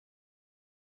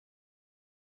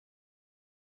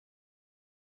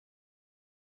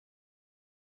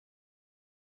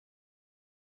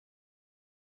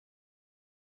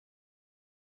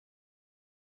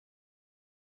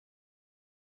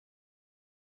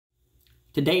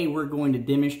Today we're going to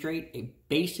demonstrate a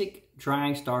basic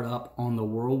drive startup on the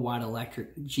Worldwide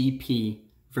Electric GP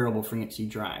variable frequency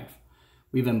drive.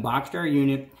 We've unboxed our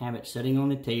unit, have it sitting on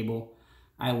the table.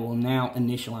 I will now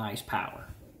initialize power.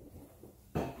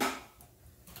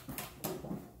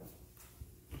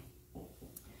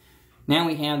 Now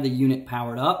we have the unit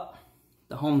powered up.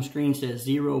 The home screen says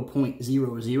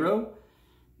 0.00.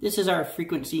 This is our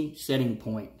frequency setting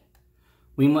point.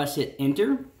 We must hit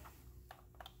enter,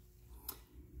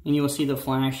 and you'll see the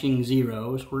flashing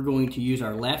zeros. We're going to use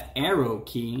our left arrow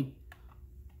key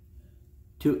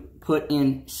to put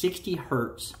in 60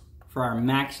 Hertz for our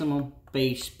maximum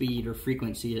base speed or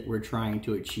frequency that we're trying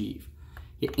to achieve.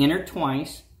 Hit enter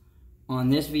twice on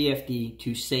this VFD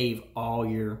to save all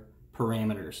your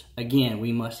parameters. Again,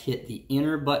 we must hit the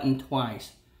enter button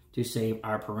twice to save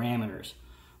our parameters.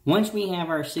 Once we have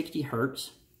our 60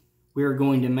 Hertz, we are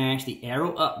going to mash the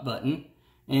arrow up button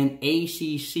and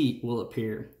ACC will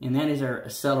appear, and that is our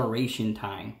acceleration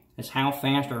time. That's how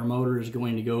fast our motor is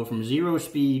going to go from 0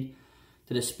 speed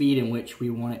to the speed in which we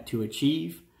want it to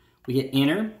achieve. We hit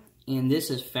enter, and this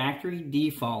is factory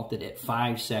defaulted at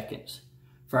 5 seconds.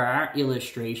 For our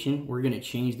illustration, we're going to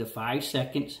change the 5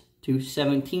 seconds to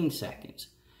 17 seconds.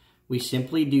 We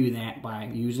simply do that by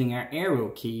using our arrow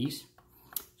keys,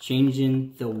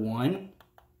 changing the 1,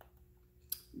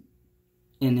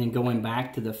 and then going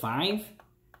back to the 5,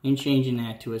 and changing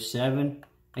that to a 7.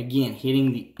 Again,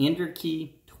 hitting the enter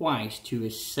key twice to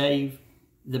save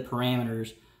the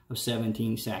parameters of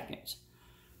 17 seconds.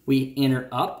 We enter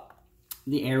up,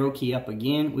 the arrow key up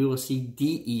again, we will see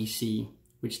DEC,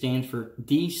 which stands for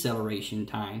deceleration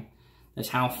time. That's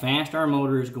how fast our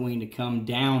motor is going to come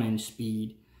down in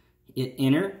speed. Hit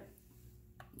enter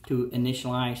to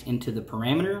initialize into the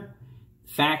parameter.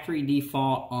 Factory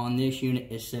default on this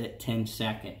unit is set at 10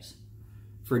 seconds.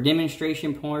 For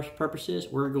demonstration purposes,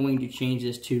 we're going to change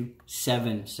this to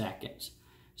 7 seconds.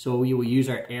 So we will use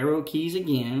our arrow keys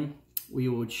again. We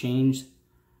will change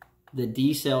the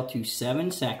decel to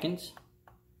 7 seconds.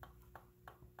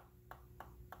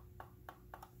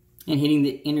 And hitting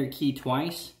the enter key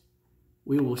twice,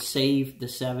 we will save the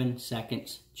 7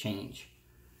 seconds change.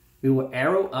 We will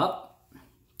arrow up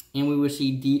and we will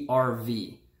see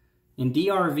DRV. And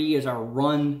DRV is our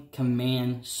run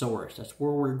command source. That's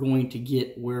where we're going to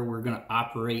get where we're going to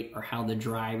operate or how the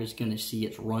drive is going to see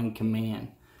its run command.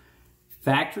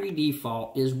 Factory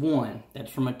default is 1. That's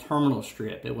from a terminal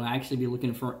strip. It will actually be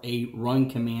looking for a run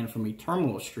command from a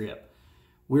terminal strip.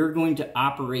 We're going to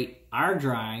operate our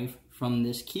drive from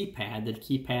this keypad, the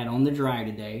keypad on the drive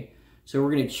today. So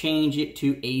we're going to change it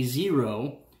to a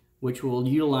 0, which will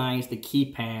utilize the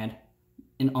keypad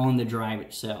and on the drive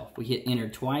itself. We hit enter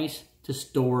twice to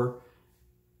store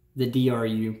the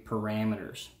DRU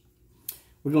parameters.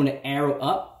 We're going to arrow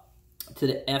up to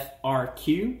the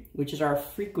FRQ, which is our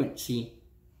frequency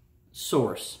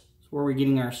source. It's where we're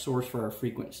getting our source for our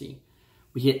frequency.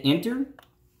 We hit enter.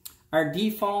 Our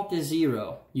default is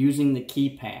 0 using the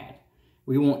keypad.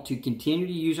 We want to continue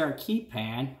to use our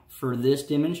keypad for this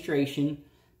demonstration,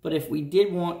 but if we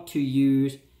did want to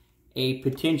use a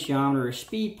potentiometer or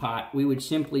speed pot, we would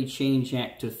simply change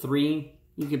that to 3.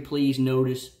 You could please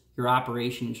notice your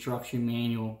operation instruction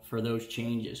manual for those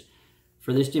changes.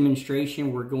 For this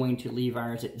demonstration, we're going to leave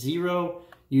ours at 0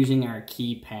 using our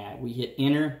keypad. We hit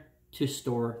enter to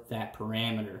store that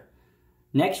parameter.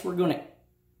 Next, we're going to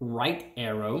right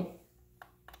arrow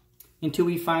until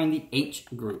we find the H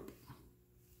group.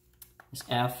 It's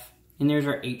F, and there's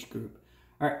our H group.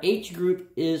 Our H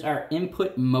group is our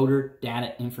input motor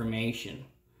data information.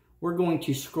 We're going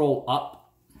to scroll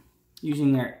up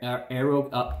using our arrow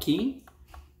up key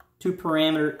to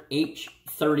parameter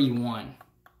H31.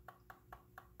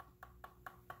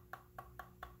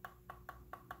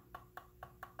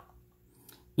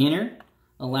 Enter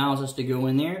allows us to go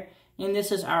in there, and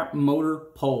this is our motor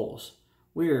poles.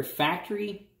 We are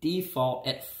factory default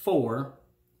at 4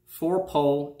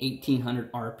 pole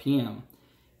 1800 RPM.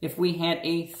 If we had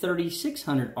a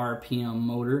 3600 RPM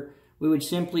motor, we would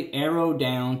simply arrow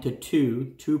down to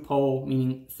 2 pole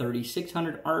meaning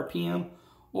 3600 RPM,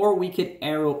 or we could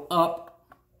arrow up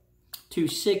to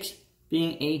 6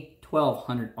 being a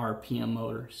 1200 RPM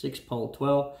motor, 6 pole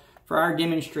 12. For our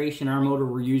demonstration, our motor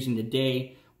we're using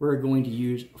today, we're going to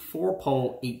use 4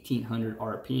 pole 1800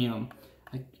 RPM.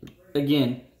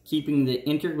 Again, keeping the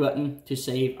enter button to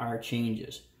save our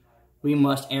changes. We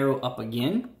must arrow up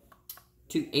again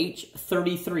to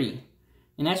H33,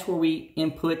 and that's where we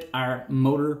input our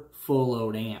motor full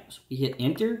load amps. We hit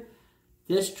enter.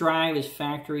 This drive is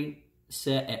factory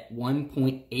set at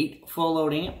 1.8 full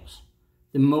load amps.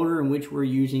 The motor in which we're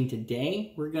using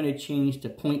today, we're going to change to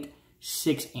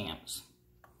 0.6 amps.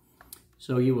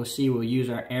 So you will see we'll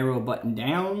use our arrow button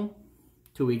down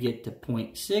till we get to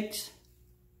 0.6.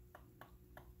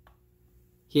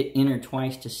 Hit enter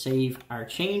twice to save our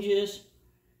changes.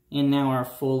 And now our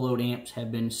full load amps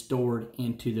have been stored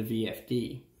into the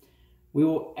VFD. We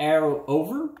will arrow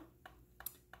over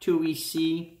till we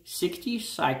see 60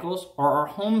 cycles or our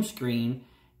home screen.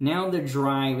 Now the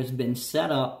drive has been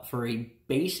set up for a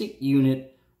basic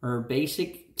unit or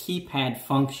basic keypad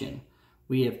function.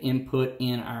 We have input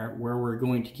in where we're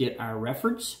going to get our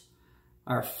reference,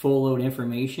 our full load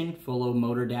information, full load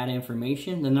motor data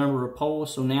information, the number of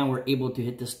poles. So now we're able to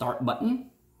hit the start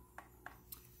button.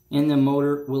 And the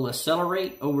motor will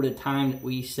accelerate over the time that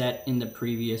we set in the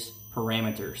previous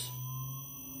parameters.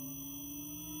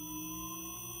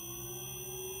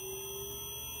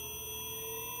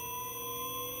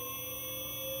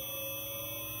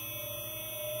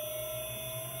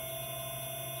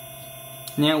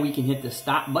 Now we can hit the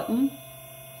stop button,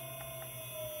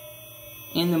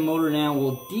 and the motor now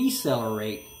will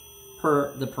decelerate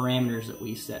per the parameters that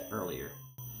we set earlier.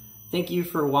 Thank you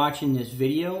for watching this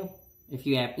video. If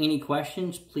you have any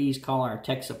questions, please call our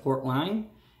tech support line,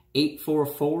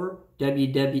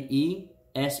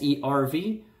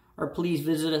 844-WWE-SERV, or please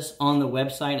visit us on the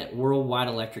website at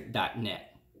worldwideelectric.net.